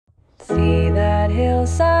See that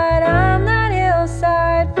hillside, I'm that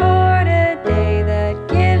hillside for today. That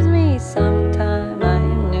gives me some time. I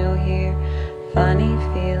am new here, funny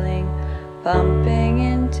feeling, bumping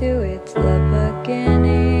into it's the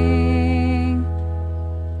beginning.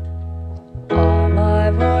 All my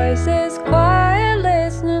voice is quiet,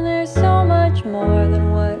 listening. There's so much more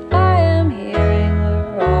than what I am hearing.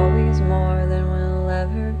 We're always more than we'll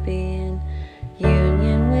ever be in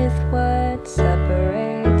union with what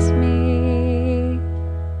separates me.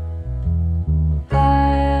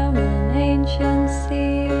 I am an ancient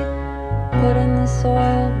seed put in the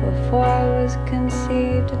soil before I was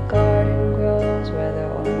conceived. A garden grows whether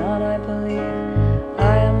or not I believe.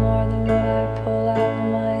 I am more than what I pull out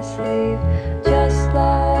of my sleeve. Just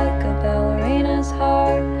like a ballerina's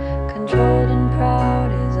heart, controlled and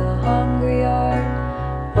proud is a hungry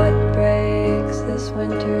art. What breaks this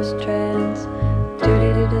winter's trance?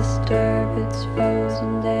 Duty to disturb its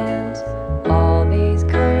frozen dance.